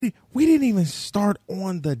We didn't even start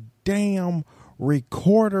on the damn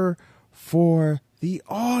recorder for the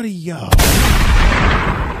audio.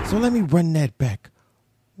 So let me run that back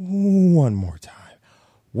one more time.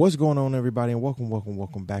 What's going on, everybody? And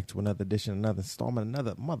welcome back to another edition, another installment,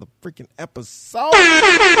 another mother freaking episode.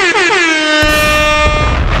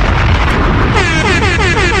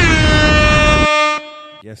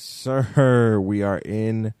 Yes, sir. We are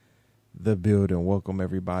in the building. Welcome,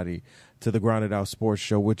 everybody, to the Grounded Out Sports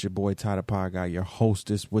Show with your boy, Ty the Pod Guy, your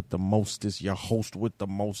hostess with the mostest, your host with the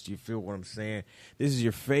most. You feel what I'm saying? This is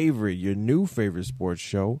your favorite, your new favorite sports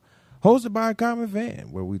show, hosted by a common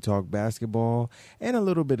fan, where we talk basketball and a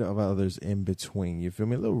little bit of others in between. You feel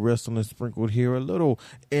me? A little wrestling sprinkled here, a little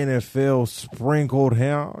NFL sprinkled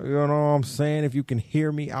here. You know what I'm saying? If you can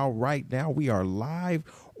hear me out right now, we are live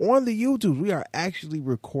on the YouTube. We are actually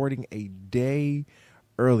recording a day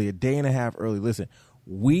early, a day and a half early. Listen,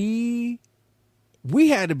 we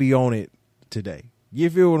had to be on it today.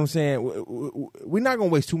 You feel what I'm saying? We're not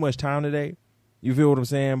going to waste too much time today. You feel what I'm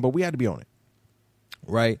saying? But we had to be on it,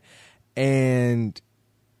 right? And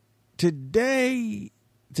today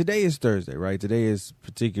is Thursday, right? Today is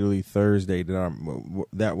particularly Thursday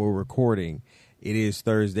that we're recording. It is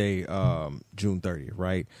Thursday, June 30th,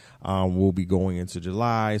 right? We'll be going into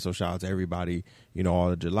July, so shout out to everybody, you know, all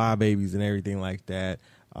the July babies and everything like that.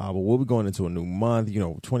 But we'll be going into a new month. You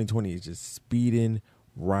know, 2020 is just speeding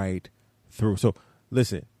right through. So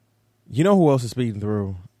listen, you know who else is speeding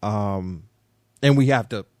through? And we have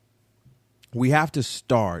to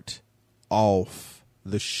start off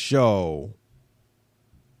the show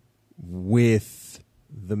with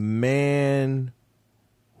the man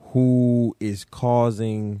who is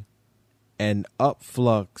causing an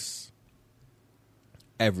upflux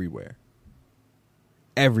everywhere.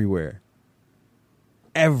 And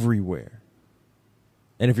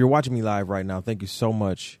if you're watching me live right now, thank you so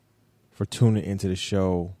much for tuning into the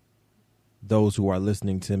show. Those who are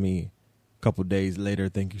listening to me a couple days later,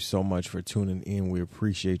 thank you so much for tuning in. We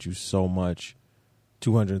appreciate you so much.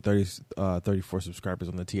 234 subscribers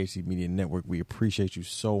on the THC Media Network. We appreciate you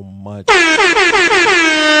so much.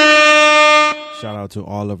 Shout out to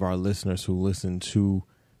all of our listeners who listen to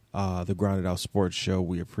the Grounded Out Sports Show.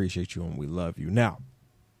 We appreciate you and we love you. Now,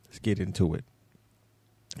 let's get into it.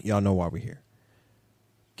 Y'all know why we're here.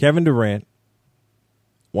 Kevin Durant,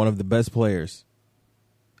 one of the best players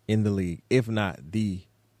in the league, if not the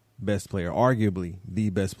best player, arguably the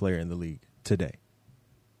best player in the league today,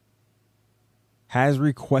 has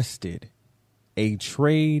requested a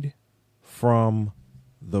trade from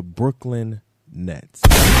the Brooklyn Nets.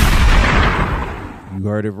 You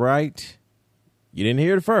heard it right. You didn't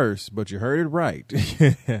hear it first, but you heard it right.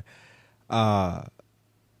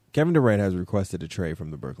 Kevin Durant has requested a trade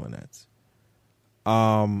from the Brooklyn Nets.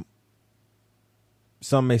 Some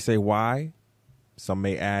may say why. Some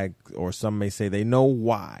may add, or some may say they know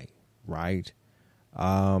why, right?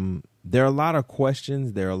 There are a lot of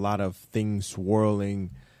questions. There are a lot of things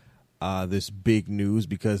swirling this big news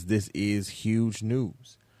because this is huge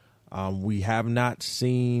news. We have not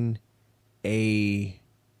seen a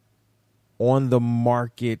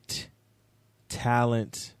on-the-market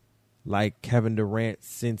talent like Kevin Durant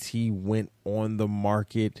since he went on the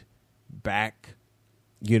market back,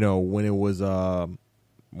 you know, when it was when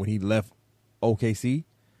he left OKC.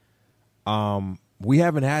 We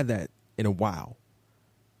haven't had that in a while.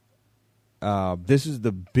 This is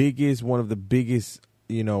one of the biggest,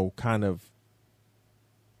 you know, kind of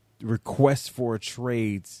requests for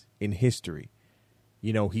trades in history.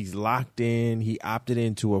 You know, he's locked in. He opted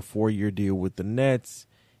into a 4-year deal with the Nets.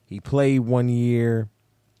 He played 1 year.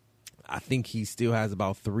 I think he still has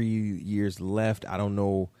about 3 years left. I don't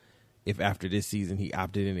know if after this season he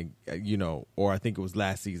opted in, you know, or I think it was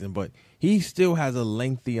last season, but he still has a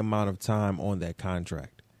lengthy amount of time on that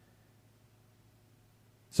contract.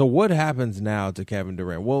 So what happens now to Kevin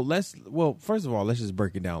Durant? Well, first of all, let's just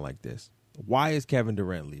break it down like this. Why is Kevin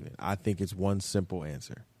Durant leaving? I think it's one simple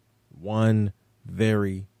answer. One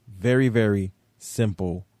very, very, very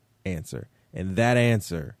simple answer. And that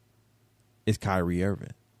answer is Kyrie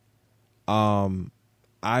Irving.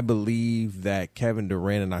 I believe that Kevin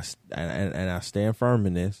Durant, and I stand firm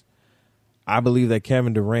in this, I believe that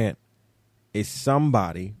Kevin Durant is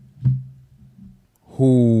somebody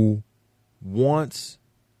who wants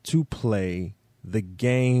to play the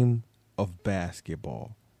game of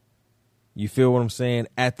basketball. You feel what I'm saying?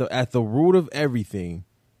 At the root of everything,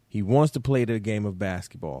 he wants to play the game of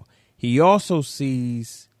basketball. He also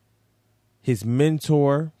sees his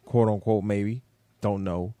mentor, quote unquote, maybe, don't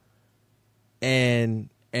know, and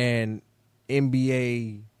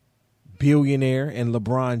NBA billionaire and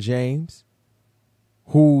LeBron James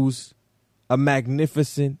who's a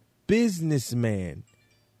magnificent businessman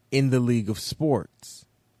in the league of sports.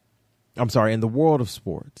 I'm sorry, in the world of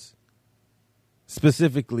sports,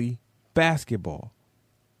 specifically basketball.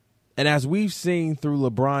 And as we've seen through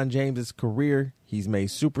LeBron James's career, he's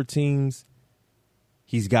made super teams.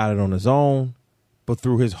 He's got it on his own. But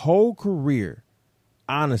through his whole career,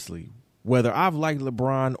 honestly, whether I've liked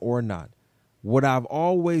LeBron or not, what I've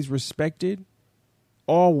always respected,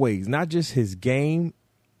 always, not just his game,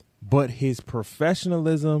 but his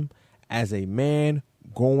professionalism as a man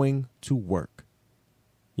going to work.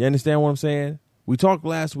 You understand what I'm saying? We talked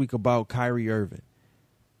last week about Kyrie Irving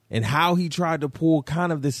and how he tried to pull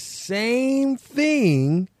kind of the same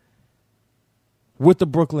thing with the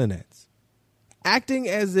Brooklyn Nets, acting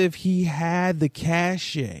as if he had the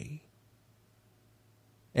cachet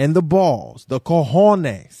and the balls, the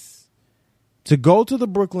cojones, to go to the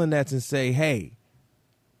Brooklyn Nets and say, hey,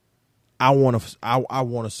 I want a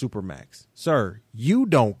supermax. Sir, you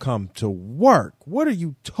don't come to work. What are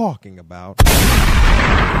you talking about?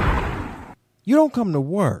 You don't come to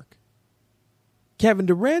work. Kevin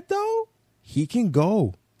Durant, though, he can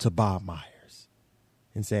go to Bob Myers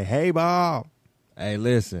and say, hey, Bob, hey,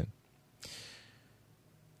 listen,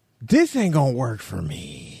 this ain't going to work for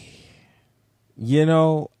me. You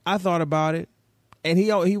know, I thought about it, and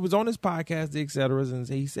he was on his podcast, the et ceteras, and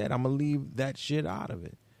he said, I'm going to leave that shit out of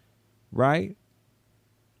it. Right?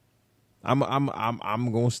 I'm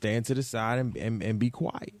going to stand to the side and be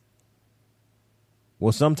quiet.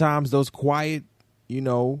 Well, sometimes those quiet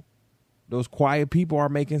people are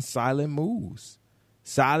making silent moves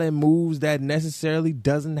that necessarily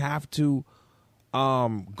doesn't have to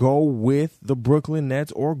go with the Brooklyn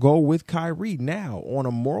Nets or go with Kyrie. Now, on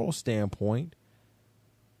a moral standpoint,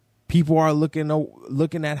 people are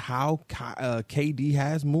looking at how KD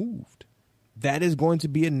has moved. That is going to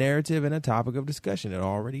be a narrative and a topic of discussion. It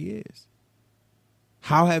already is.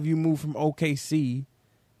 How have you moved from OKC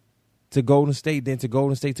to Golden State, then to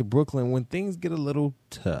Golden State to Brooklyn when things get a little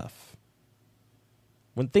tough?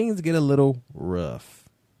 When things get a little rough.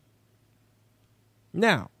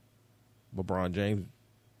 Now, LeBron James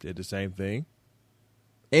did the same thing.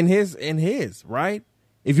 In his, right?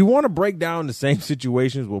 If you want to break down the same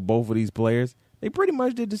situations with both of these players, they pretty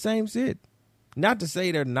much did the same shit. Not to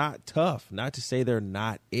say they're not tough, not to say they're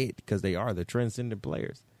not it, because they are. They're transcendent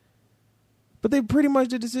players. But they pretty much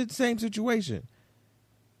did the same situation.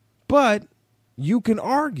 But you can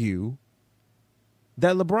argue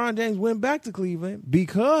that LeBron James went back to Cleveland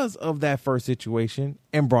because of that first situation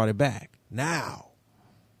and brought it back. Now.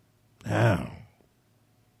 Is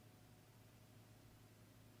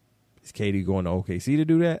KD going to OKC to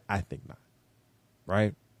do that? I think not.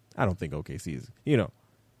 Right? I don't think OKC is,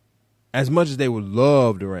 as much as they would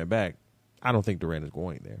love Durant back, I don't think Durant is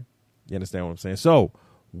going there. You understand what I'm saying? So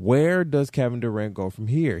where does Kevin Durant go from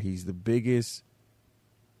here? He's the biggest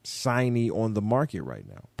signee on the market right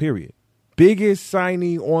now, period. Biggest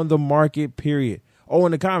signee on the market, period. Oh,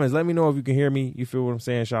 in the comments, let me know if you can hear me. You feel what I'm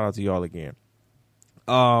saying? Shout out to y'all again.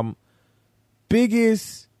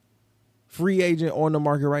 Biggest free agent on the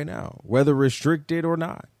market right now, whether restricted or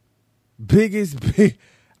not.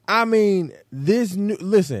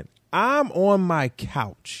 Listen, I'm on my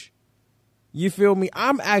couch. You feel me?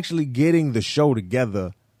 I'm actually getting the show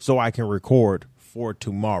together so I can record for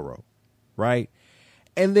tomorrow, right?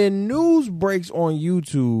 And then news breaks on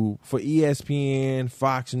YouTube for ESPN,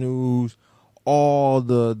 Fox News, all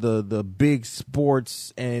the big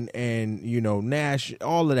sports and Nash,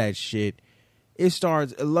 all of that shit.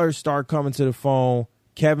 Alerts start coming to the phone.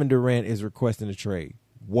 Kevin Durant is requesting a trade.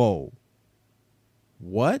 Whoa.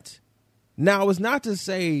 What? Now, it's not to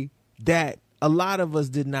say that a lot of us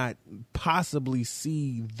did not possibly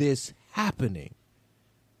see this happening,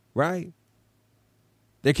 right?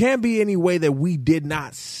 There can't be any way that we did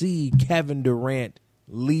not see Kevin Durant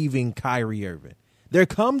leaving Kyrie Irving. There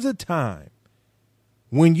comes a time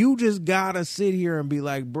when you just gotta sit here and be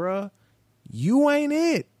like, bruh, you ain't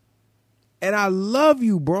it. And I love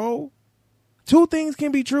you, bro. Two things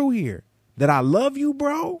can be true here. That I love you,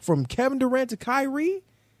 bro, from Kevin Durant to Kyrie,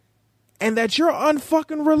 and that you're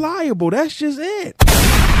unfucking reliable. That's just it.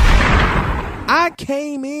 I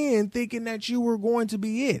came in thinking that you were going to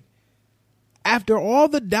be it. After all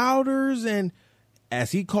the doubters and,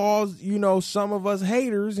 as he calls, some of us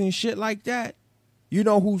haters and shit like that,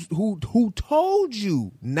 who told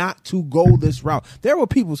you not to go this route. There were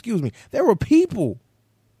people,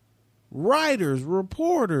 writers,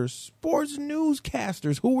 reporters, sports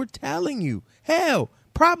newscasters who were telling you, hell,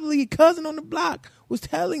 probably a cousin on the block was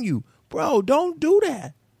telling you, bro, don't do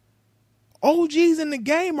that. OGs in the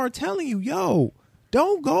game are telling you, yo,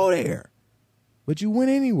 don't go there. but you went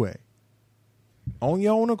anyway. On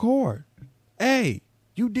your own accord. Hey,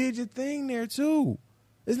 you did your thing there too.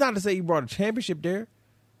 It's not to say you brought a championship there,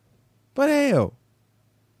 but hell,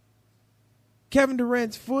 Kevin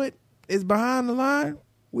Durant's foot is behind the line.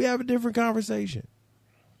 We have a different conversation.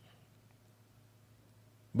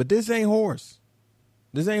 But this ain't horse.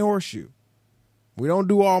 This ain't horseshoe. We don't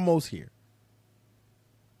do almost here.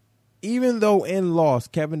 Even though in loss,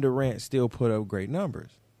 Kevin Durant still put up great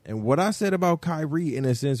numbers. And what I said about Kyrie, in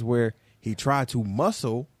a sense where he tried to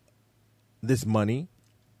muscle this money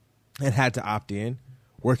and had to opt in,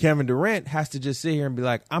 where Kevin Durant has to just sit here and be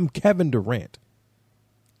like, I'm Kevin Durant.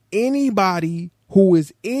 Anybody who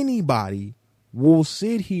is anybody will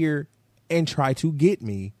sit here and try to get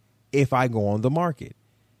me if I go on the market.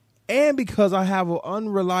 And because I have an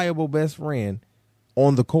unreliable best friend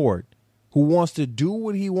on the court who wants to do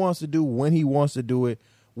what he wants to do when he wants to do it,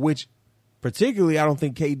 which particularly I don't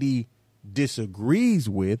think KD disagrees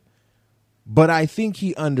with, but I think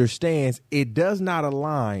he understands it does not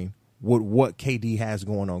align with what KD has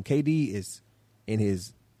going on. KD is in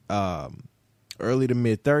his early to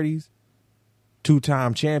mid 30s,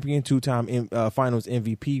 two-time champion, two-time finals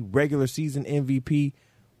MVP, regular season MVP,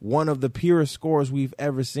 one of the purest scorers we've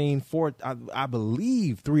ever seen, I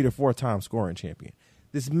believe 3 to 4 time scoring champion.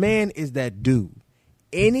 This man is that dude.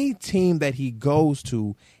 Any team that he goes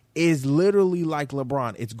to is literally like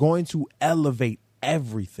LeBron. It's going to elevate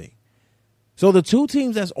everything. So the two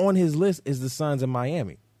teams that's on his list is the Suns and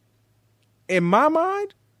Miami. In my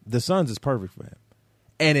mind, the Suns is perfect for him.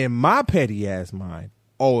 And in my petty ass mind,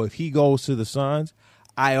 if he goes to the Suns,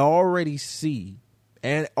 I already see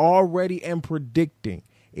and already am predicting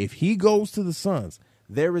if he goes to the Suns,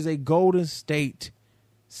 there is a Golden State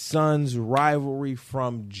Suns rivalry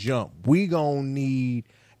from jump. We gonna need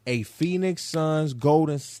a Phoenix Suns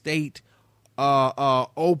Golden State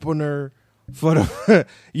opener for the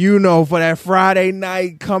for that Friday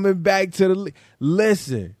night coming back to the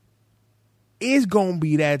listen. It's gonna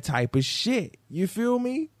be that type of shit. You feel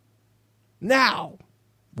me? Now,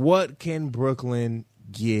 what can Brooklyn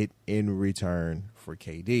get in return for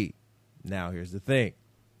KD? Now, here's the thing.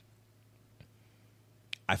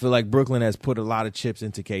 I feel like Brooklyn has put a lot of chips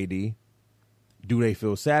into KD. Do they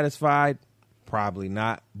feel satisfied? Probably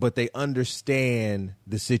not, but they understand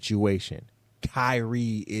the situation.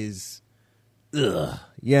 Kyrie is,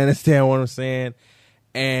 you understand what I'm saying?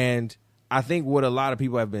 And I think what a lot of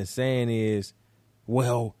people have been saying is,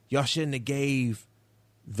 well, y'all shouldn't have gave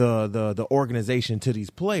the organization to these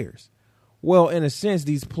players. Well, in a sense,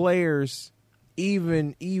 these players,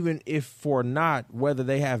 even if for not, whether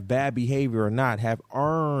they have bad behavior or not, have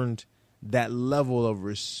earned that level of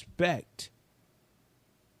respect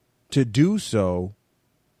to do so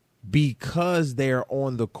because they're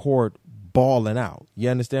on the court balling out. You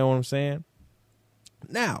understand what I'm saying?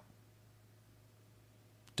 Now,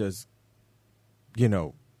 do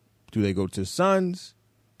they go to the Suns?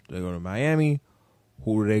 Do they go to Miami?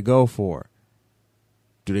 Who do they go for?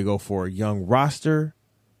 Do they go for a young roster,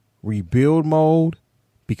 rebuild mode?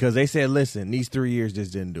 Because they said, listen, these 3 years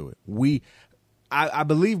just didn't do it. I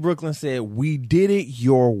believe Brooklyn said, we did it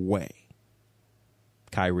your way,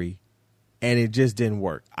 Kyrie, and it just didn't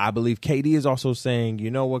work. I believe KD is also saying, you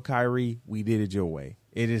know what, Kyrie, we did it your way.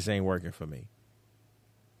 It just ain't working for me.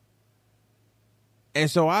 And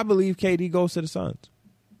so I believe KD goes to the Suns.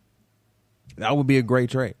 That would be a great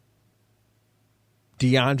trade.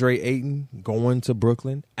 DeAndre Ayton going to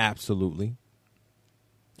Brooklyn? Absolutely.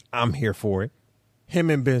 I'm here for it. Him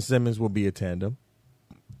and Ben Simmons will be a tandem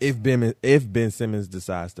if Ben Simmons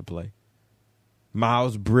decides to play.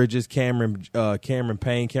 Miles Bridges, Cameron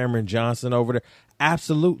Payne, Cameron Johnson over there.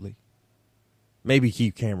 Absolutely. Maybe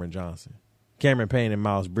keep Cameron Johnson. Cameron Payne and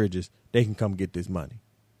Miles Bridges, they can come get this money.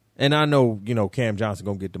 And I know, Cam Johnson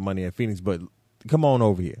going to get the money at Phoenix, but come on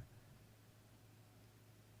over here.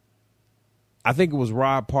 I think it was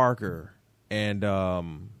Rob Parker and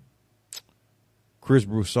Chris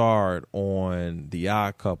Broussard on The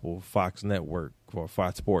Odd Couple, Fox Network, or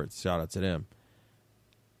Fox Sports. Shout out to them.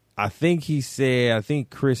 I think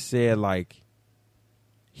Chris said like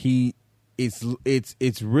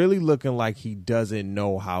it's really looking like he doesn't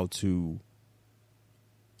know how to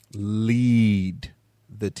lead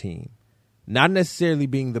the team. Not necessarily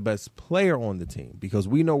being the best player on the team, because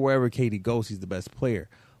we know wherever KD goes, he's the best player.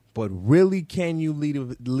 But really, can you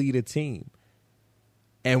lead a team?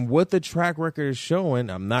 And what the track record is showing,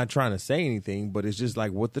 I'm not trying to say anything, but it's just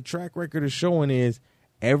like what the track record is showing is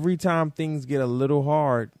every time things get a little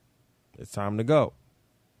hard, it's time to go.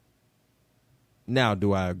 Now,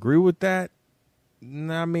 do I agree with that?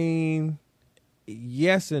 I mean,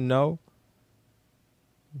 yes and no.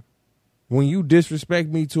 when you disrespect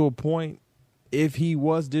me to a point, if he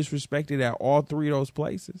was disrespected at all three of those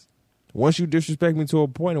places, once you disrespect me to a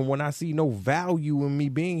point and when I see no value in me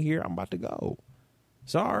being here, I'm about to go.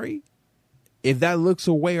 Sorry. If that looks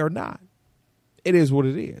away or not, it is what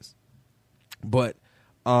it is. But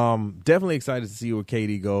definitely excited to see where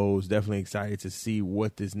KD goes. Definitely excited to see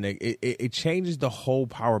what this next. It changes the whole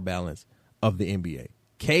power balance of the NBA.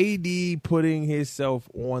 KD putting himself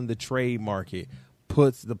on the trade market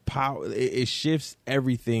puts the power. It shifts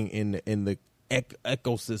everything in the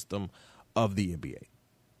ecosystem of the NBA.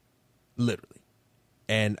 Literally,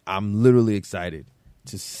 and I'm literally excited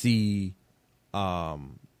to see, to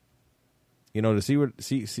see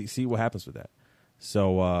what happens with that.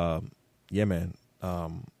 So, yeah, man.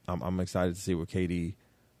 I'm excited to see where KD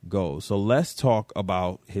goes. So let's talk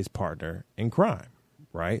about his partner in crime,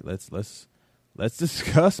 right? Let's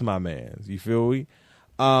discuss my man. You feel me?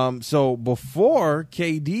 So before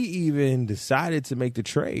KD even decided to make the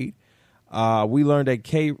trade, we learned that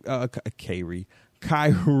Kyrie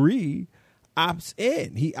opts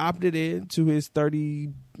in. He opted in to his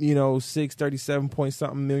 37 point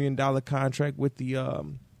something $1 million contract with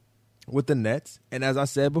the Nets. And as I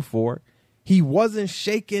said before, he wasn't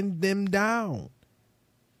shaking them down.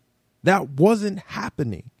 That wasn't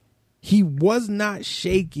happening. He was not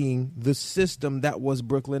shaking the system that was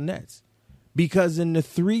Brooklyn Nets, because in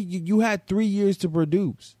you had 3 years to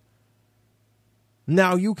produce.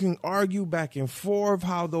 Now you can argue back and forth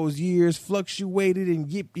how those years fluctuated and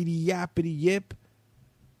yippity yappity yip.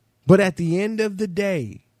 But at the end of the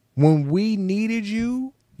day, when we needed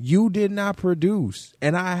you, you did not produce.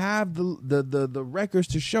 And I have the records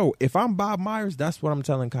to show. If I'm Bob Myers, that's what I'm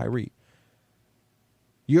telling Kyrie.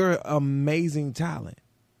 You're an amazing talent.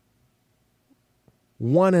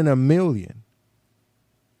 1 in a million.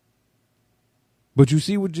 But you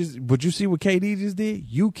see what KD just did?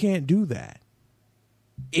 You can't do that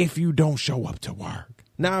if you don't show up to work.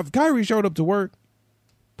 Now, if Kyrie showed up to work,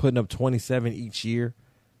 putting up 27 each year,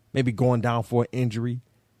 maybe going down for an injury,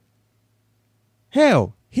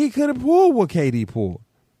 hell, he could have pulled what KD pulled,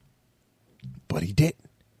 but he didn't.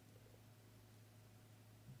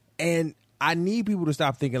 And I need people to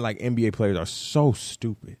stop thinking like NBA players are so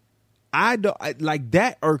stupid.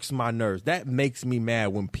 That irks my nerves. That makes me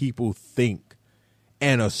mad when people think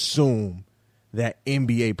and assume that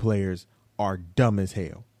NBA players are dumb as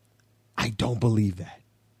hell. I don't believe that.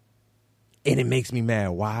 And it makes me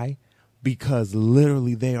mad. Why? Because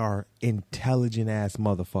literally they are intelligent ass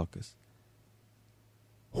motherfuckers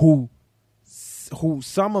who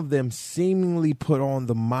some of them seemingly put on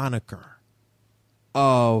the moniker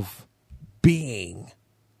of being,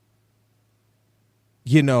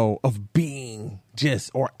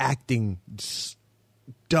 just or acting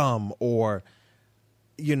dumb or,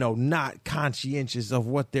 not conscientious of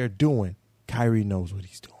what they're doing. Kyrie knows what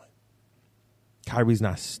he's doing. Kyrie's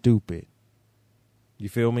not stupid. You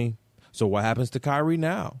feel me? So what happens to Kyrie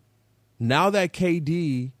now? Now that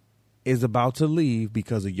KD is about to leave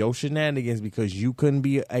because of your shenanigans, because you couldn't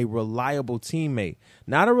be a reliable teammate,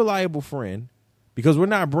 not a reliable friend, because we're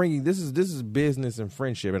not bringing, this is business and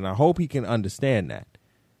friendship, and I hope he can understand that.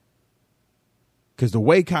 Because the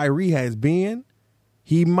way Kyrie has been,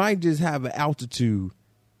 he might just have an altitude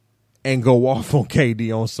and go off on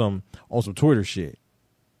KD on some Twitter shit.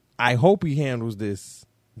 I hope he handles this,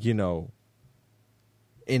 in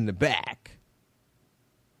the back.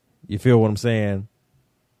 You feel what I'm saying?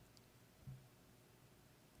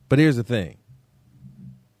 But here's the thing.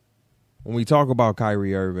 When we talk about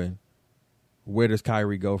Kyrie Irving, where does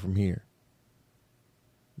Kyrie go from here?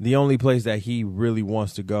 The only place that he really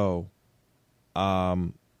wants to go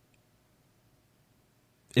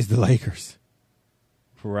is the Lakers.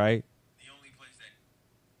 Right? The only place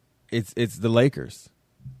that it's the Lakers.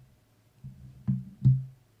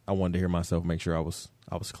 I wanted to hear myself make sure I was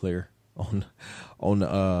clear on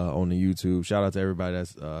the YouTube. Shout out to everybody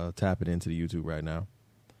that's tapping into the YouTube right now.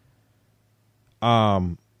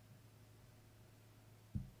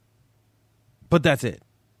 But that's it.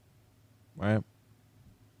 Right?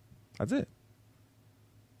 That's it.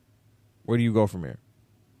 Where do you go from here?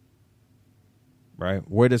 Right?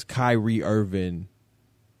 Where does Kyrie Irving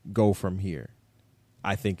go from here?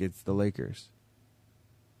 I think it's the Lakers.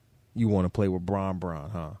 You want to play with Bron,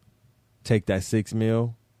 huh? Take that $6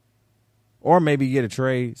 million, or maybe get a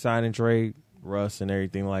trade, sign and trade, Russ and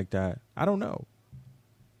everything like that. I don't know.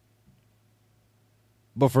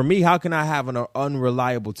 But for me, how can I have an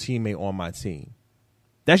unreliable teammate on my team?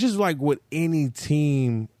 That's just like with any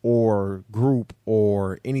team or group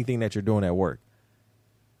or anything that you're doing at work.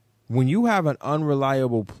 When you have an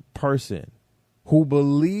unreliable person who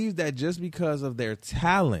believes that just because of their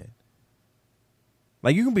talent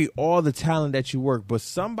Like, you can be all the talent that you work, but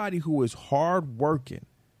somebody who is hard working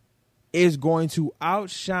is going to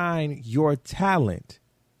outshine your talent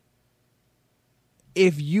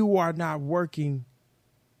if you are not working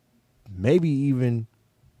maybe even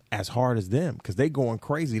as hard as them, because they going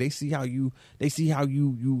crazy. They see how you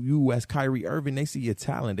as Kyrie Irving, they see your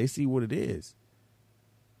talent. They see what it is.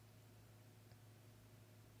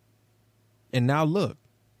 And now look,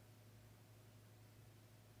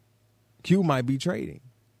 Q might be trading.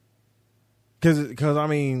 Because I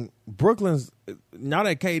mean, Brooklyn's, now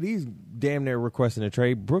that KD's damn near requesting a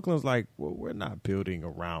trade, Brooklyn's like, well, we're not building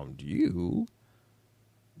around you.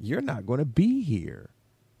 You're not going to be here.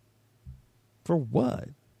 For what?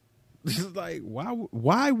 This is like,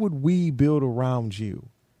 why would we build around you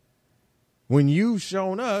when you've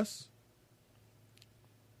shown us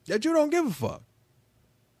that you don't give a fuck?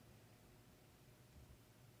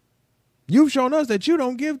 You've shown us that you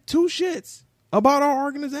don't give two shits about our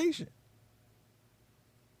organization.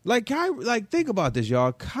 Like, Kyrie, like, think about this,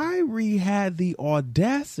 y'all. Kyrie had the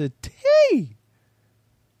audacity.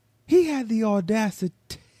 He had the audacity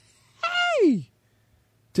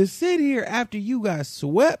to sit here after you got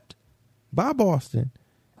swept by Boston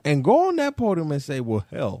and go on that podium and say, well,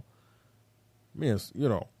 hell, me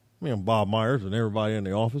and Bob Myers and everybody in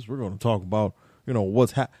the office, we're going to talk about,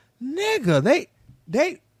 what's happening. Nigga,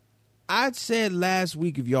 I said last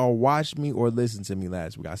week, if y'all watched me or listened to me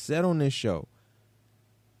last week, I said on this show,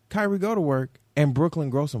 Kyrie go to work and Brooklyn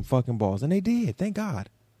grow some fucking balls. And they did. Thank God.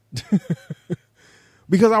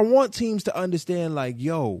 Because I want teams to understand, like,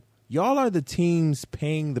 yo, y'all are the teams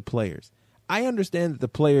paying the players. I understand that the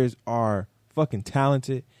players are fucking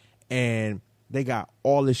talented and they got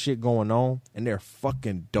all this shit going on and they're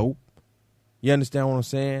fucking dope. You understand what I'm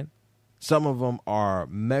saying? Some of them are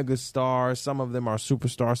mega stars. Some of them are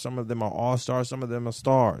superstars. Some of them are all-stars. Some of them are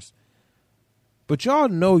stars. But y'all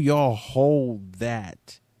know y'all hold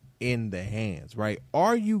that in the hands, right?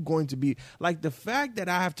 Are you going to be, like, the fact that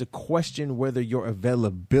I have to question whether your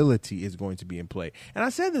availability is going to be in play. And I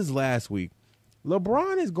said this last week.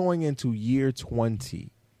 LeBron is going into year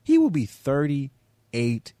 20. He will be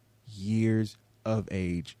 38 years of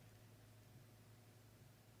age.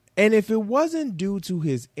 And if it wasn't due to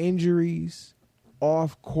his injuries,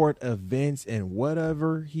 off-court events, and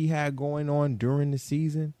whatever he had going on during the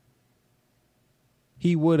season,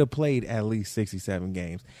 he would have played at least 67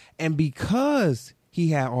 games. And because he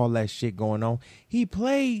had all that shit going on, he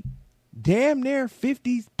played damn near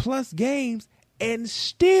 50-plus games and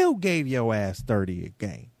still gave your ass 30 a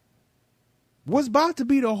game. Was about to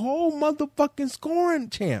be the whole motherfucking scoring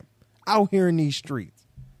champ out here in these streets.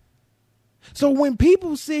 So when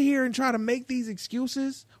people sit here and try to make these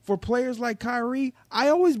excuses for players like Kyrie, I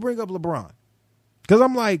always bring up LeBron. Because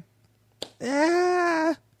I'm like,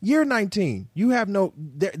 you're 19. You have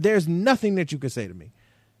there's nothing that you can say to me.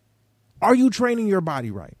 Are you training your body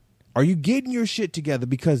right? Are you getting your shit together?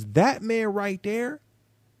 Because that man right there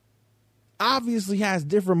obviously has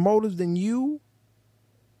different motives than you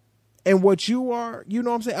and what you are. You know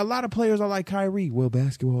what I'm saying? A lot of players are like Kyrie. Well,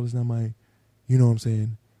 basketball is not my, you know what I'm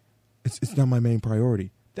saying? It's not my main priority.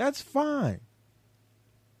 That's fine.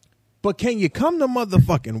 But can you come to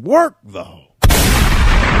motherfucking work, though?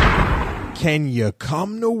 Can you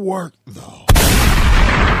come to work, though?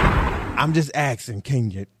 I'm just asking, can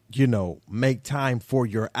you, make time for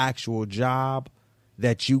your actual job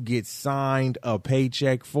that you get signed a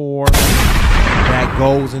paycheck for that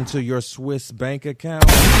goes into your Swiss bank account?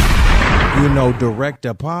 Direct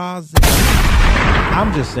deposit.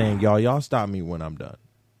 I'm just saying, y'all stop me when I'm done.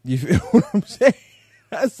 You feel what I'm saying?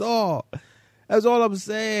 That's all. That's all I'm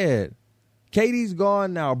saying. KD's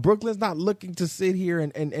gone now. Brooklyn's not looking to sit here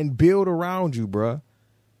and build around you, bruh.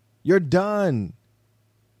 You're done.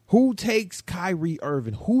 Who takes Kyrie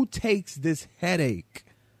Irving? Who takes this headache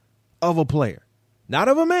of a player? Not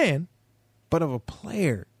of a man, but of a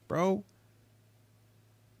player, bro.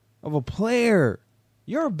 Of a player.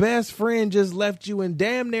 Your best friend just left you and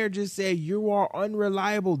damn near just said you are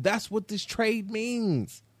unreliable. That's what this trade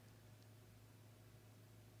means.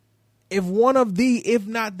 If one of if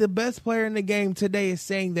not the best player in the game today is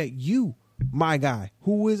saying that you, my guy,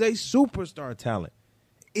 who is a superstar talent,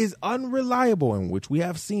 is unreliable, in which we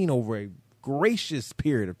have seen over a gracious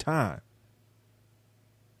period of time,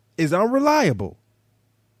 is unreliable,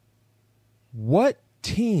 what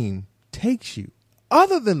team takes you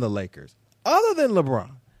other than the Lakers, other than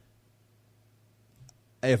LeBron?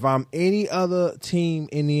 If I'm any other team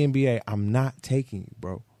in the NBA, I'm not taking you,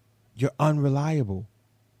 bro. You're unreliable.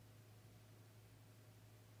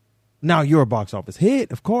 Now, you're a box office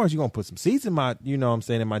hit. Of course, you're going to put some seats in my, in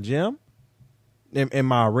my gym, in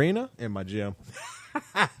my arena, in my gym.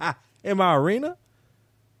 in my arena.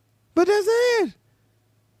 But that's it.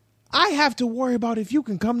 I have to worry about if you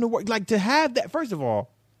can come to work. Like, to have that, first of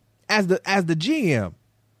all, as the GM,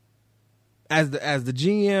 as the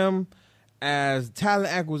GM, as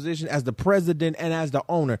talent acquisition, as the president, and as the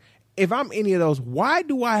owner, if I'm any of those, why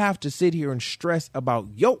do I have to sit here and stress about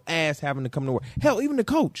your ass having to come to work? Hell, even the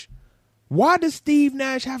coach. Why does Steve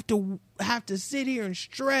Nash have to sit here and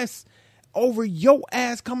stress over your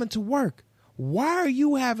ass coming to work? Why are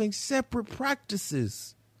you having separate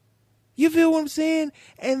practices? You feel what I'm saying?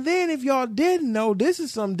 And then if y'all didn't know, this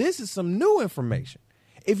is some new information.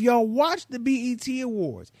 If y'all watched the BET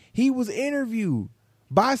Awards, he was interviewed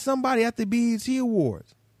by somebody at the BET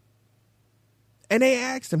Awards. And they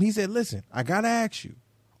asked him, he said, listen, I got to ask you,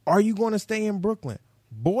 are you going to stay in Brooklyn?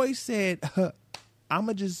 Boy said, I'm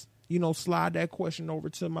going to just, slide that question over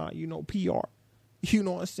to my, PR. You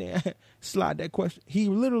know what I'm saying? Slide that question. He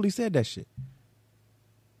literally said that shit.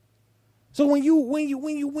 So when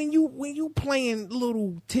you playing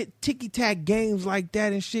little ticky-tack games like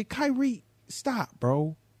that and shit, Kyrie, stop,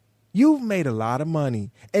 bro. You've made a lot of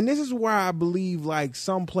money. And this is where I believe, like,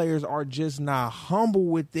 some players are just not humble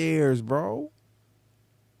with theirs, bro.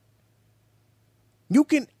 You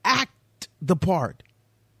can act the part.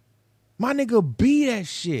 My nigga, be that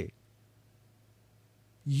shit.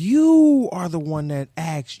 You are the one that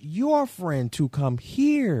asked your friend to come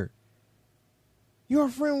here. Your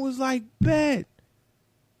friend was like, bet,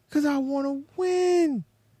 because I want to win.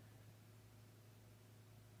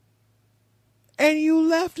 And you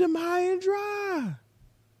left him high and dry.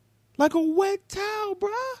 Like a wet towel,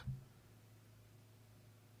 bruh.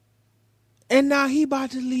 And now he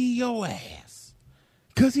about to leave your ass.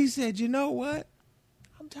 Because he said, you know what?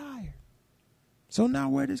 I'm tired. So now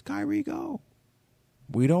where does Kyrie go?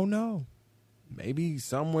 We don't know. Maybe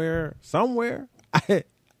somewhere. I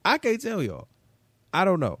can't tell y'all. I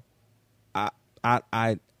don't know.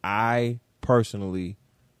 I personally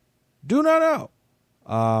do not know.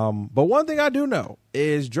 But one thing I do know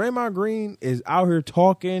is Draymond Green is out here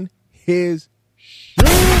talking his shit.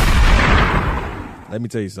 Let me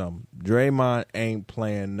tell you something. Draymond ain't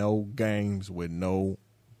playing no games with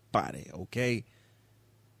nobody, okay?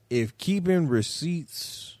 If keeping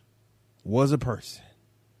receipts was a person.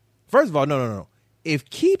 First of all, no. If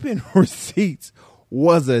keeping receipts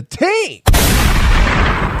was a team,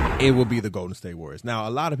 it would be the Golden State Warriors. Now, a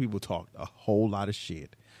lot of people talked a whole lot of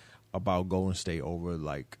shit about Golden State over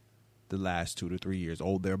like the last 2 to 3 years.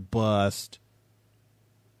 Oh, they're bust.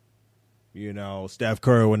 Steph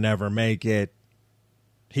Curry will never make it.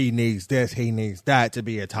 He needs this, he needs that to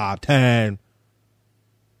be a top 10.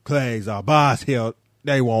 Clay's a bust.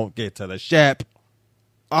 They won't get to the ship.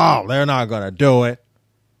 Oh, they're not going to do it.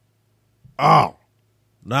 Oh,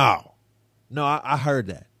 no. No, I heard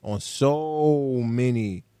that on so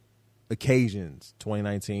many occasions.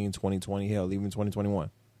 2019, 2020, hell, even 2021.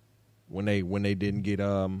 When they didn't get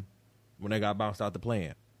when they got bounced out the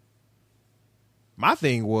plan. My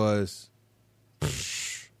thing was,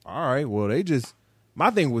 all right, well, my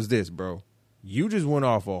thing was this, bro. You just went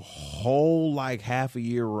off a whole like half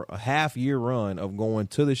year run of going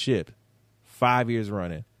to the ship, 5 years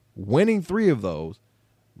running, winning 3 of those,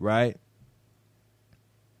 right?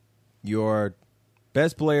 Your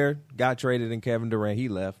best player got traded in Kevin Durant. He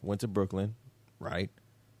left, went to Brooklyn, right?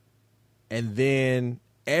 And then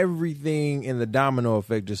everything in the domino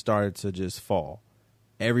effect just started to just fall.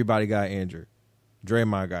 Everybody got injured.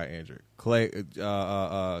 Draymond got injured. Clay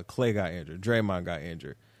got injured. Draymond got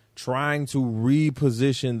injured. Trying to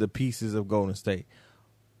reposition the pieces of Golden State.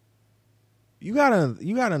 You gotta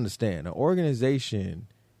understand, an organization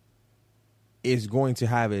is going to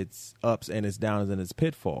have its ups and its downs and its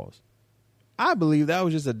pitfalls. I believe that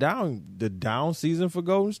was just the down season for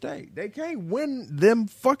Golden State. They can't win them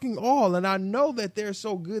fucking all. And I know that they're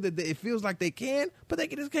so good that it feels like they can, but they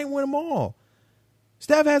just can't win them all.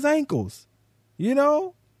 Steph has ankles,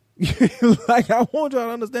 like, I want y'all to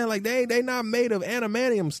understand, like, they not made of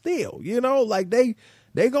adamantium steel, like they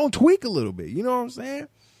gonna tweak a little bit, you know what I'm saying?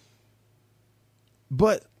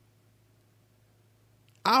 But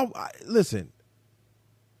I listen,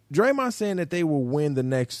 Draymond saying that they will win the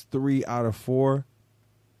next 3 out of 4.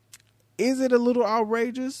 Is it a little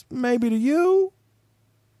outrageous? Maybe to you.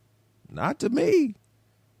 Not to me.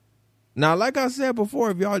 Now, like I said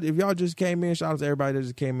before, if y'all just came in, shout out to everybody that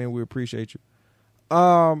just came in. We appreciate you.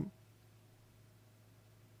 Now,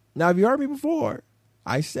 if you heard me before,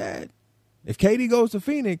 I said if KD goes to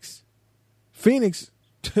Phoenix is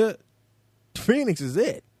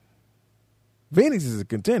it. Phoenix is a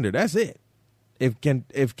contender. That's it. If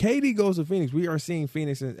KD goes to Phoenix, we are seeing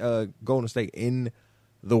Phoenix and Golden State in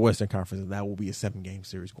the Western Conference. And that will be a 7-game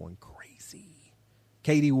series going crazy.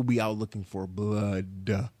 KD will be out looking for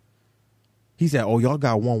blood. He said, oh, y'all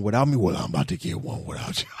got one without me? Well, I'm about to get one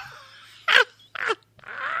without you.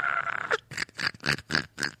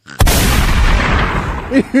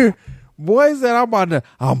 Boy said, I'm about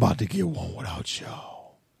to get one without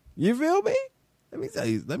y'all. You feel me? Let me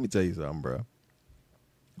tell you something, bro.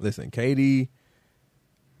 Listen, KD.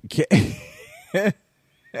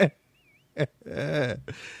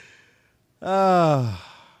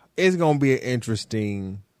 It's gonna be an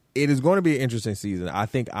interesting. It is going to be an interesting season. I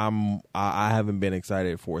think I haven't been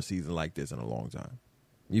excited for a season like this in a long time.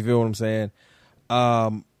 You feel what I'm saying?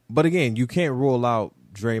 But again, you can't rule out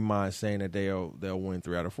Draymond saying that they'll win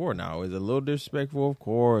 3 out of 4. Now, is it a little disrespectful? Of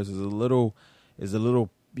course. Is a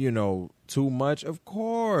little too much? Of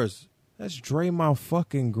course. That's Draymond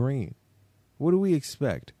fucking Green. What do we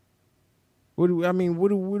expect? What do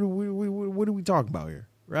we talk about here?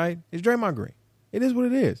 Right? It's Draymond Green. It is what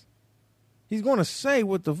it is. He's going to say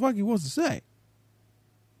what the fuck he wants to say.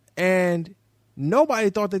 And nobody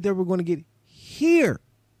thought that they were going to get here.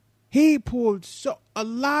 He pulled a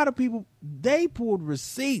lot of people, they pulled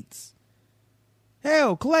receipts.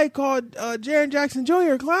 Hell, Clay called Jaren Jackson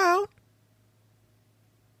Jr. a clown.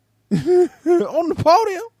 On the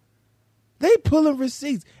podium. They pulling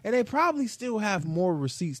receipts. And they probably still have more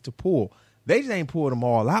receipts to pull. They just ain't pulled them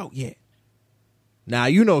all out yet. Now,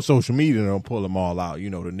 social media don't pull them all out.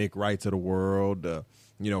 The Nick Wrights of the world, from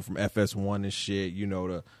FS1 and shit,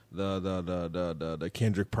 the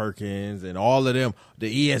Kendrick Perkins and all of them,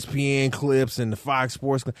 the ESPN clips and the Fox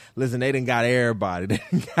Sports clips. Listen, they done got everybody.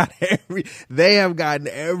 They have gotten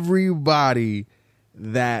everybody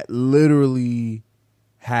that literally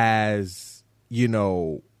has, he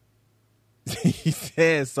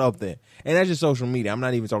says something. And that's just social media. I'm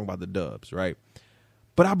not even talking about the dubs, right?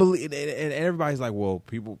 But I believe, and everybody's like, well,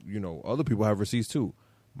 people, other people have receipts too.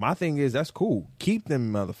 My thing is, that's cool. Keep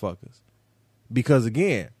them motherfuckers. Because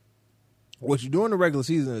again, what you do in the regular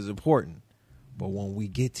season is important. But when we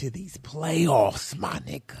get to these playoffs, my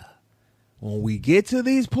nigga, when we get to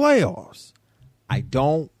these playoffs, I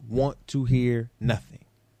don't want to hear nothing.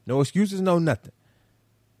 No excuses, no nothing.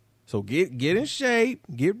 So get in shape,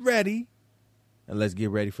 get ready, and let's get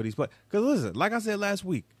ready for these playoffs. Because listen, like I said last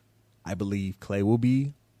week, I believe Clay will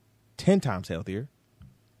be 10 times healthier.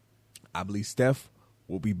 I believe Steph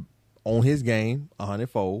will be on his game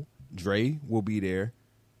 100-fold. Dre will be there.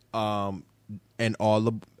 And all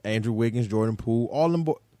of Andrew Wiggins, Jordan Poole, all them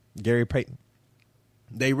Gary Payton.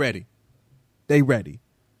 They ready.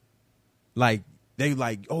 Like,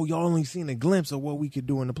 oh, y'all only seen a glimpse of what we could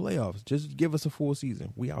do in the playoffs. Just give us a full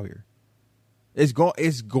season. We out here. It's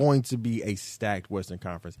going to be a stacked Western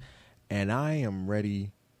Conference. And I am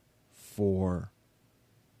ready for,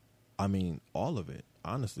 all of it.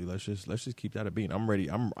 Honestly, let's just keep that a beat. I'm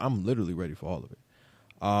ready. I'm literally ready for all of it.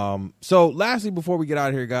 So lastly, before we get out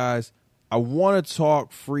of here, guys, I want to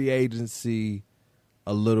talk free agency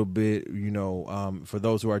a little bit. For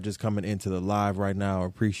those who are just coming into the live right now, I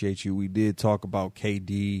appreciate you. We did talk about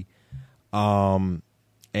KD, and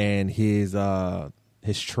his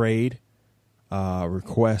trade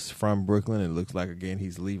request from Brooklyn. It looks like again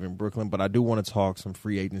he's leaving Brooklyn, but I do want to talk some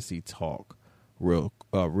free agency talk real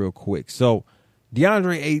quick. So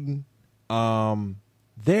DeAndre Ayton,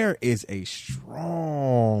 there is a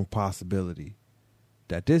strong possibility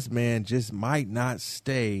that this man just might not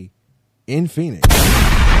stay in Phoenix.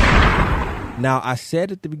 Now, I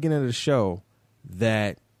said at the beginning of the show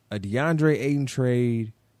that a DeAndre Ayton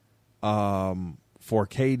trade for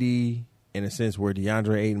KD, in a sense where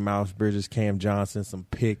DeAndre Ayton, Miles Bridges, Cam Johnson, some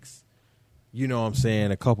picks,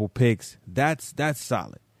 a couple picks, that's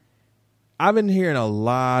solid. I've been hearing a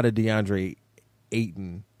lot of DeAndre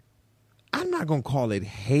Ayton. I'm not going to call it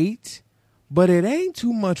hate, but it ain't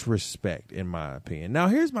too much respect, in my opinion. Now,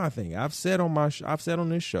 here's my thing. I've said on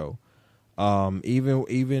this show,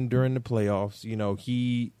 even during the playoffs,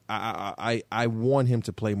 I want him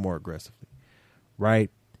to play more aggressively, right?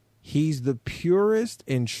 He's the purest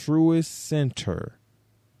and truest center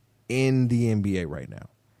in the NBA right now.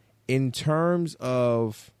 In terms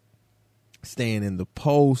of staying in the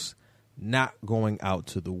post, not going out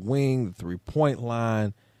to the wing, the 3-point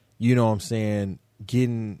line, getting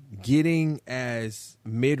as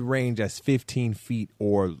mid-range as 15 feet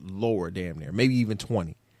or lower, damn near, maybe even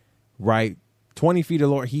 20, right? 20 feet or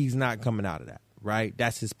lower, he's not coming out of that, right?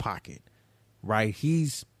 That's his pocket, right?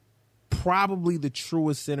 He's probably the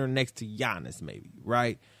truest center next to Giannis, maybe,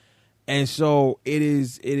 right? And so it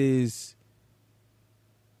is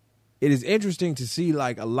interesting to see,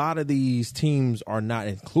 like, a lot of these teams are not,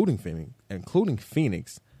 including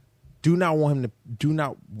Phoenix, Do not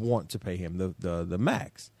want to pay him the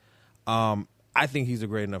max. I think he's a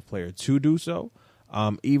great enough player to do so.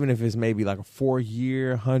 Even if it's maybe like a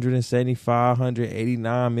 4-year, $175,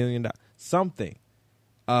 $189 million, something.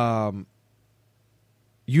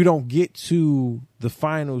 You don't get to the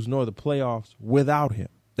finals nor the playoffs without him.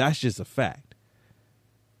 That's just a fact.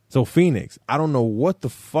 So Phoenix, I don't know what the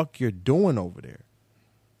fuck you're doing over there,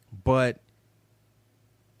 but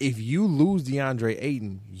if you lose DeAndre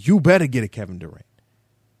Ayton, you better get a Kevin Durant.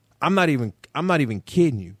 I'm not even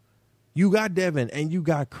kidding you. You got Devin and you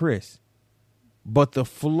got Chris. But the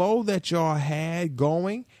flow that y'all had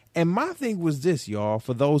going, and my thing was this, y'all,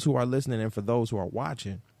 for those who are listening and for those who are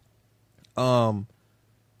watching, my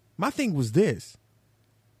thing was this.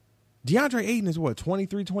 DeAndre Ayton is what,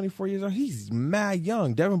 23, 24 years old? He's mad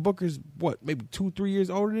young. Devin Booker's what, maybe 2-3 years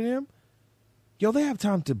older than him? Yo, they have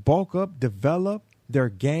time to bulk up, develop their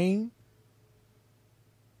game.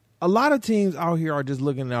 A lot of teams out here are just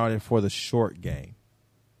looking out for the short game.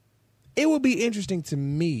 It would be interesting to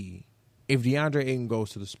me if DeAndre Ayton goes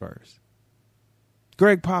to the Spurs.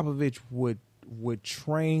 Greg Popovich would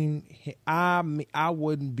train him. I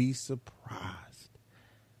wouldn't be surprised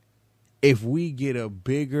if we get a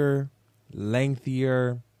bigger,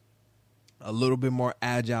 lengthier, a little bit more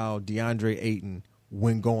agile DeAndre Ayton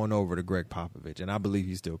when going over to Greg Popovich. And I believe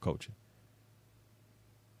he's still coaching.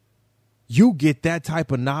 You get that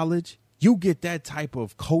type of knowledge. You get that type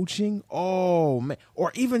of coaching. Oh, man.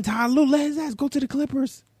 Or even Ty Lue, let his ass go to the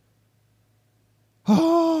Clippers.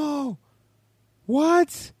 Oh,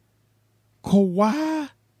 what? Kawhi?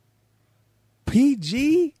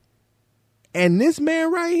 PG? And this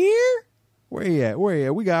man right here? Where he at?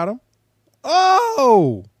 We got him.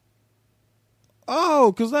 Oh,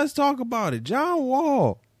 because let's talk about it. John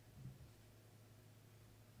Wall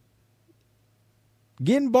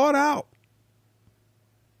getting bought out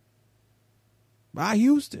by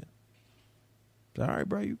Houston. All right,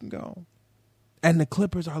 bro, you can go. And the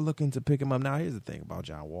Clippers are looking to pick him up. Now, here's the thing about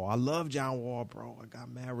John Wall. I love John Wall, bro. I got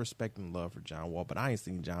mad respect and love for John Wall, but I ain't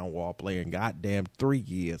seen John Wall play in goddamn 3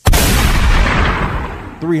 years.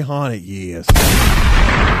 300 years.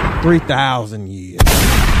 3,000 years.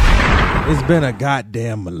 It's been a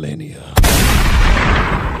goddamn millennia.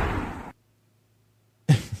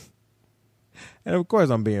 And of course,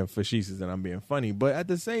 I'm being facetious and I'm being funny, but at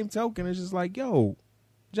the same token, it's just like, yo,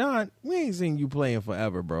 John, we ain't seen you playing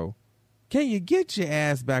forever, bro. Can you get your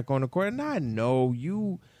ass back on the court? And I know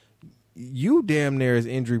you damn near as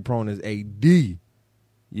injury prone as AD.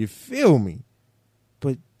 You feel me?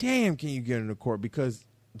 But damn, can you get in the court? Because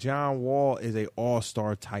John Wall is a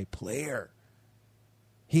all-star type player.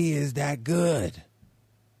 He is that good.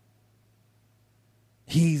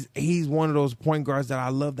 He's one of those point guards that I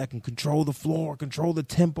love that can control the floor, control the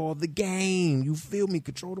tempo of the game. You feel me?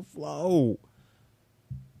 Control the flow.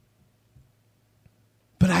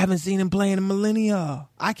 But I haven't seen him play in a millennia.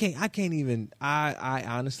 I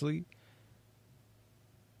honestly,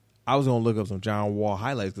 I was going to look up some John Wall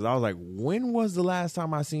highlights because I was like, when was the last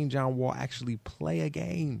time I seen John Wall actually play a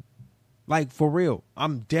game? Like, for real.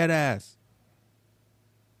 I'm dead ass.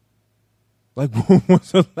 Like, when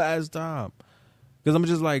was the last time? Because I'm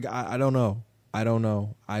just like, I don't know. I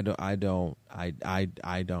don't.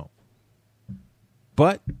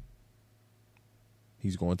 But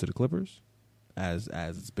he's going to the Clippers. As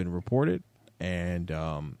it's been reported. And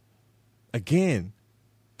again,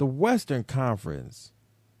 the Western Conference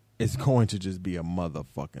is going to just be a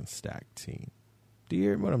motherfucking stacked team. Do you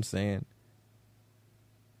hear what I'm saying?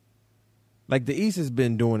 Like, the East has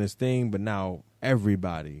been doing its thing, but now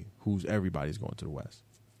everybody's going to the West.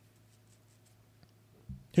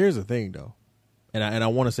 Here's the thing, though. And I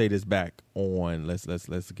want to say this back on let's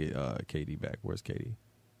get KD back. Where's KD?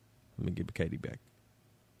 Let me get KD back.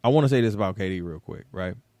 I want to say this about KD real quick,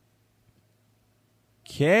 right?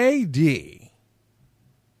 KD,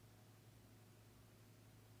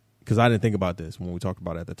 because I didn't think about this when we talked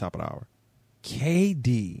about it at the top of the hour.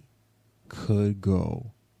 KD could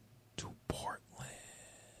go to Portland.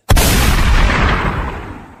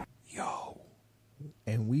 Yo.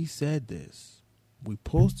 And we said this. We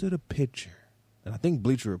posted a picture, and I think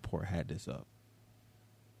Bleacher Report had this up.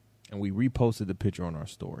 And we reposted the picture on our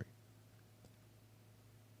story.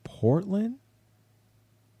 Portland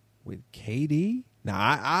with KD. Now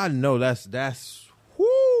I know that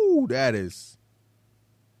is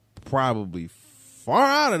probably far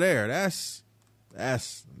out of there. That's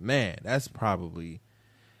probably,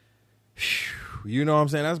 you know what I'm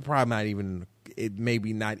saying? That's probably not even, it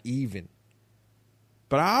maybe not even.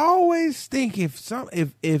 But I always think if a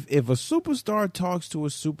superstar talks to a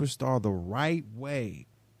superstar the right way,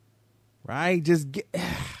 right? Just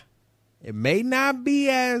It may not be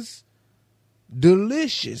as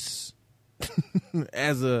delicious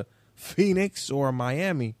as a Phoenix or a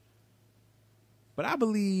Miami, but I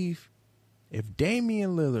believe if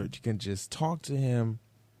Damian Lillard can just talk to him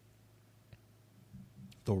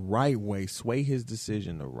the right way, sway his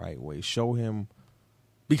decision the right way, show him,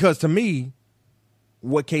 because to me,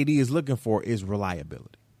 what KD is looking for is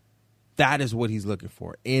reliability. That is what he's looking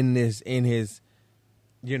for in his,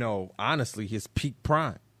 honestly, his peak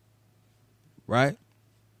prime. Right?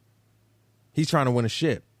 He's trying to win a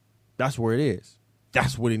ship. That's where it is.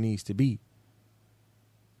 That's what it needs to be.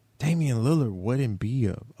 Damian Lillard wouldn't be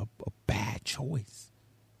a bad choice.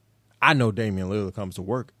 I know Damian Lillard comes to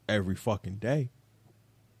work every fucking day.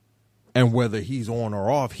 And whether he's on or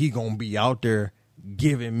off, he gonna be out there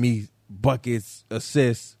giving me buckets,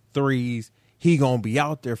 assists, threes. He gonna be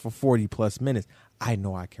out there for 40 plus minutes. I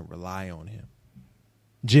know I can rely on him.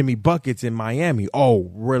 Jimmy Buckets in Miami.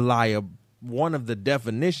 Oh, reliable. One of the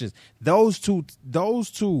definitions. Those two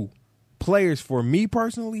players, for me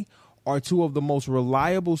personally, are two of the most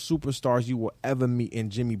reliable superstars you will ever meet in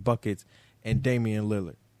Jimmy Buckets and Damian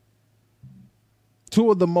Lillard. Two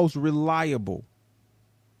of the most reliable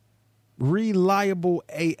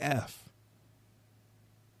AF.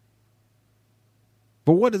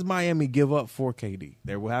 But what does Miami give up for KD?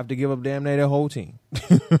 They will have to give up damn near their whole team.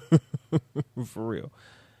 For real.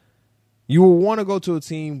 You will want to go to a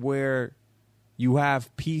team where you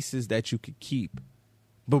have pieces that you could keep.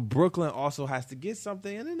 But Brooklyn also has to get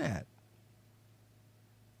something in that.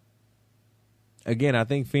 Again, I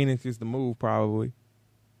think Phoenix is the move probably.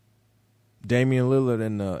 Damian Lillard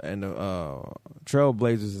and the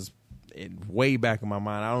Trailblazers is way back in my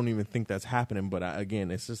mind. I don't even think that's happening. But again,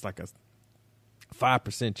 it's just like a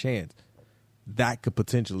 5% chance that could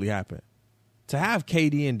potentially happen. To have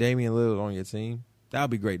KD and Damian Lillard on your team, that would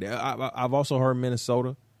be great. I've also heard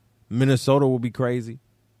Minnesota. Minnesota will be crazy.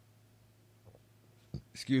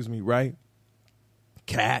 Excuse me, right?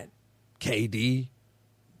 Cat, KD,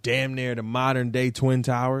 damn near the modern day Twin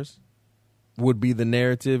Towers would be the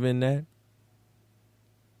narrative in that.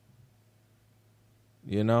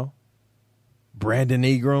 You know? Brandon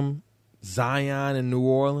Ingram, Zion in New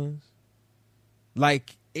Orleans.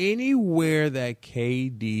 Like anywhere that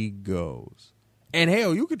KD goes. And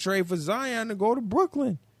hell, you could trade for Zion to go to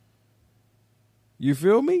Brooklyn. You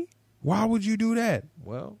feel me? Why would you do that?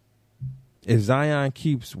 Well, if Zion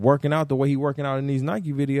keeps working out the way he's working out in these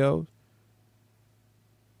Nike videos,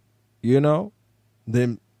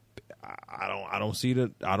 then I don't see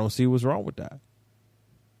what's wrong with that.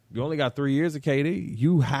 You only got 3 years of KD.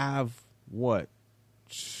 You have what?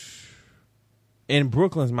 In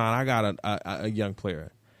Brooklyn's mind, I got a young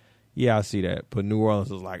player. Yeah, I see that. But New Orleans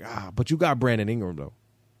is like, but you got Brandon Ingram, though.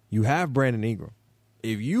 You have Brandon Ingram.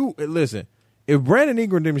 If Brandon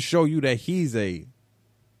Ingram didn't show you that he's a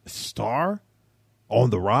star on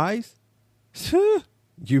the rise,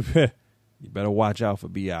 you better watch out for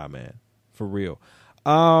B.I., man. For real.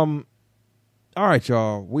 All right,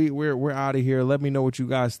 y'all. We're out of here. Let me know what you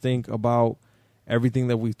guys think about everything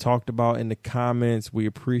that we've talked about in the comments. We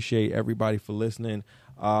appreciate everybody for listening.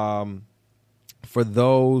 For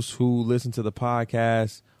those who listen to the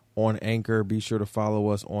podcast on Anchor, be sure to follow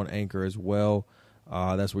us on Anchor as well.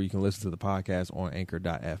 That's where you can listen to the podcast on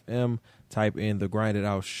anchor.fm. Type in The Grinded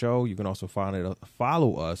Out Show. You can also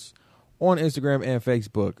follow us on Instagram and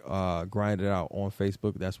Facebook. Grinded Out on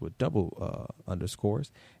Facebook. That's with double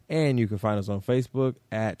underscores. And you can find us on Facebook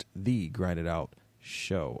at The Grinded Out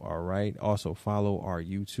Show. All right. Also follow our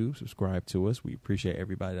YouTube. Subscribe to us. We appreciate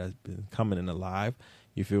everybody that's been coming in alive.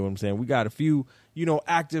 You feel what I'm saying? We got a few,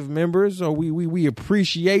 active members, so we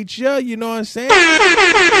appreciate you. You know what I'm saying?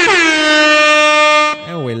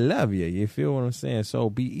 And we love you. You feel what I'm saying? So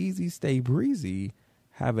be easy, stay breezy.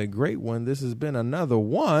 Have a great one. This has been another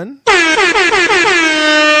one.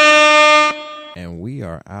 And we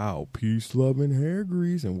are out. Peace, love, and hair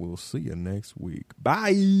grease. And we'll see you next week.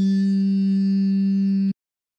 Bye.